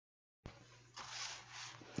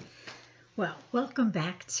Well, welcome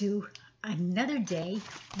back to another day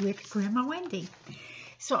with Grandma Wendy.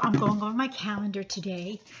 So I'm going over my calendar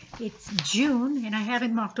today. It's June and I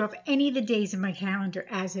haven't marked off any of the days in my calendar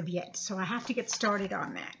as of yet. So I have to get started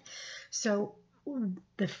on that. So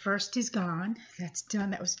the first is gone. That's done.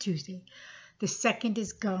 That was Tuesday. The second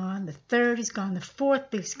is gone. The third is gone. The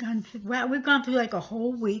fourth is gone. Well, we've gone through like a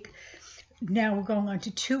whole week. Now we're going on to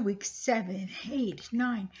 2 weeks, 7, 8,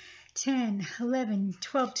 9, 10, 11,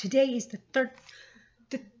 12. Today is the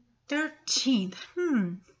 13th.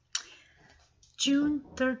 June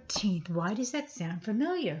 13th. Why does that sound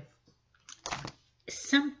familiar?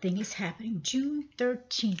 Something is happening. June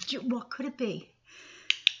 13th. What could it be?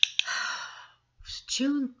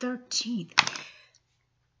 June 13th.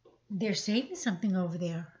 They're saving something over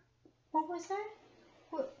there. What was that?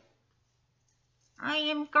 What? I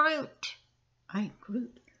am Groot. I am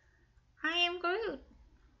Groot. I am Groot.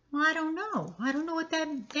 Well, I don't know. I don't know what that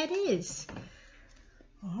is.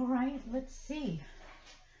 All right, let's see.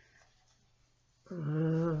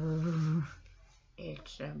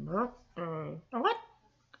 It's a birthday. What?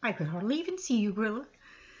 I could hardly even see you, Grilla.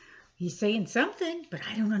 You're saying something, but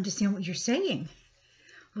I don't understand what you're saying.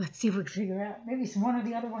 Let's see if we can figure out. Maybe one of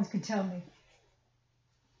the other ones could tell me.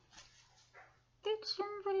 It's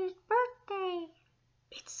somebody's birthday.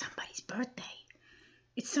 It's somebody's birthday.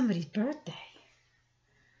 It's somebody's birthday.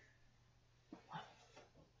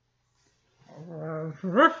 Are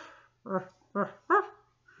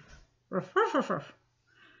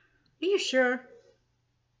you sure?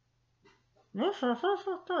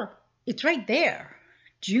 It's right there.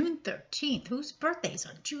 June 13th. Whose birthday is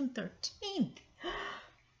on June 13th?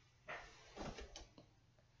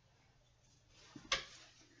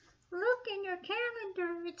 Look in your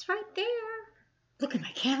calendar. It's right there. Look at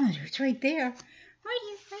my calendar. It's right there. Right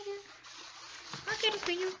here. Right here. I'll get it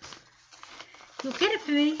for you. You'll get it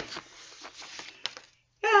for me.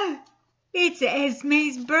 It's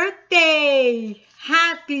Esme's birthday.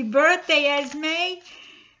 Happy birthday, Esme.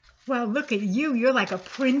 Well, look at you. You're like a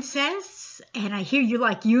princess, and I hear you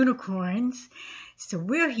like unicorns. So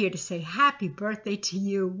we're here to say happy birthday to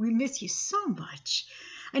you. We miss you so much.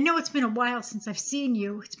 I know it's been a while since I've seen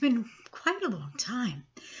you. It's been quite a long time.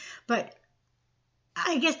 But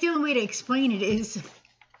I guess the only way to explain it is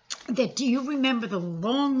that, do you remember the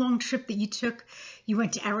long trip that you took? You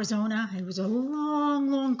went to Arizona. It was a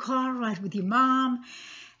long car ride with your mom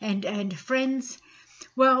and friends.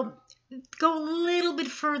 Well, go a little bit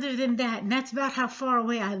further than that, and that's about how far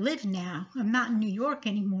away I live now. I'm not in New York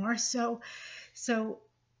anymore, so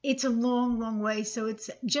it's a long way. So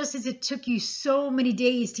it's just as it took you so many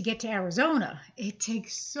days to get to Arizona, it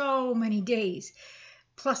takes so many days,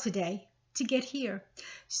 plus a day, to get here.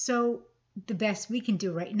 So the best we can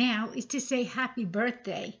do right now is to say happy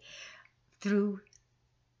birthday through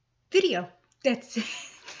video. That's it.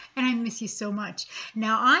 And I miss you so much.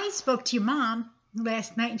 Now, I spoke to your mom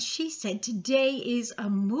last night, and she said today is a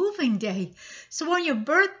moving day. So on your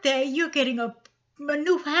birthday, you're getting a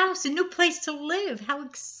new house, a new place to live. How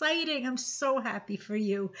exciting. I'm so happy for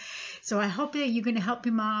you. So I hope that you're going to help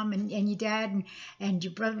your mom and your dad and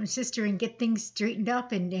your brother and sister and get things straightened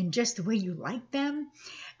up and just the way you like them.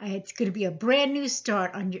 It's going to be a brand new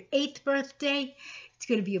start on your 8th birthday. It's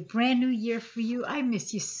going to be a brand new year for you. I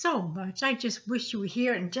miss you so much. I just wish you were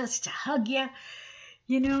here and just to hug you,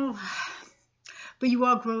 you know. But you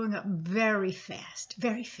are growing up very fast,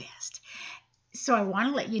 very fast. So I want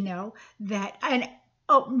to let you know that,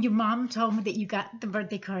 your mom told me that you got the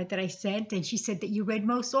birthday card that I sent, and she said that you read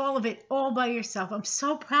most all of it all by yourself. I'm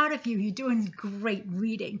so proud of you. You're doing great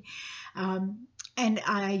reading. And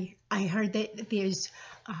I heard that there's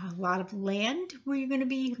a lot of land where you're going to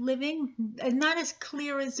be living, and not as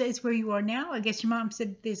clear as where you are now. I guess your mom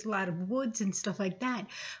said there's a lot of woods and stuff like that,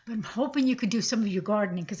 but I'm hoping you could do some of your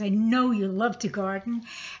gardening, because I know you love to garden,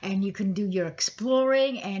 and you can do your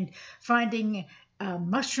exploring and finding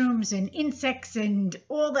mushrooms and insects and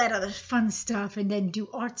all that other fun stuff, and then do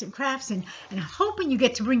arts and crafts, and I'm hoping you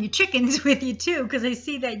get to bring your chickens with you too, because I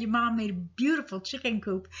see that your mom made a beautiful chicken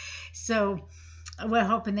coop. So we're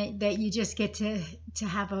hoping that you just get to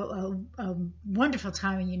have a wonderful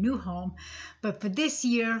time in your new home. But for this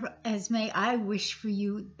year, Esme, I wish for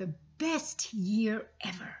you the best year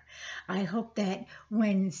ever. I hope that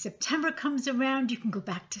when September comes around, you can go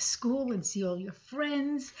back to school and see all your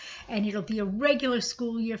friends, and it'll be a regular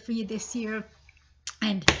school year for you this year.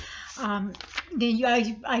 And then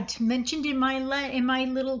I mentioned in my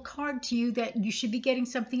little card to you that you should be getting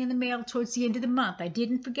something in the mail towards the end of the month. I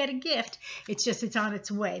didn't forget a gift. It's just it's on its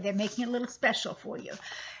way. They're making it a little special for you.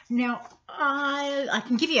 Now, I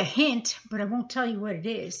can give you a hint, but I won't tell you what it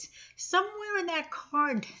is. Somewhere in that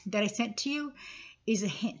card that I sent to you is a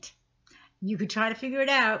hint. You could try to figure it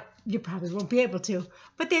out. You probably won't be able to,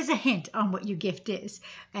 but there's a hint on what your gift is,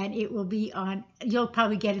 and it will be on, you'll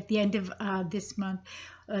probably get it at the end of this month,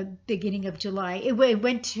 beginning of July. It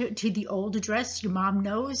went to the old address. Your mom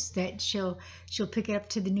knows that she'll pick it up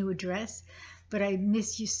to the new address. But I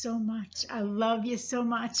miss you so much. I love you so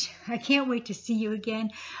much. I can't wait to see you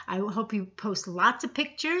again. I hope you post lots of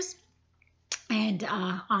pictures. And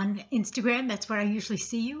on Instagram, that's where I usually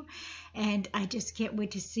see you. And I just can't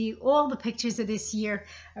wait to see all the pictures of this year,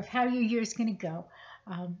 of how your year is going to go.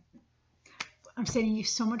 I'm sending you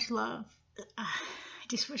so much love. I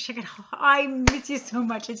just wish I could, I miss you so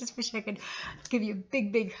much. I just wish I could give you a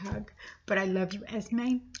big, big hug. But I love you,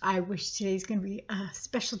 Esme. I wish today's going to be a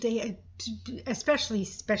special day, especially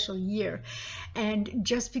special year. And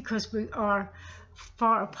just because we are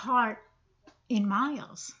far apart in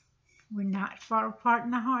miles, we're not far apart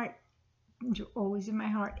in the heart. You're always in my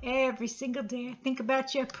heart every single day. I think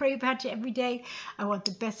about you. I pray about you every day. I want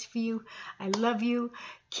the best for you. I love you.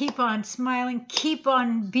 Keep on smiling. Keep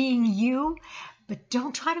on being you. But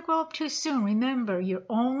don't try to grow up too soon. Remember, you're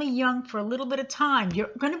only young for a little bit of time. You're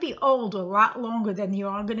going to be old a lot longer than you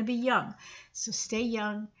are going to be young. So stay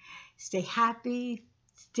young. Stay happy.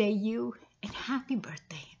 Stay you. And happy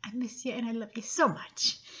birthday. I miss you and I love you so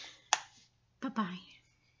much. Bye-bye.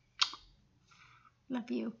 Love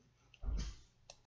you.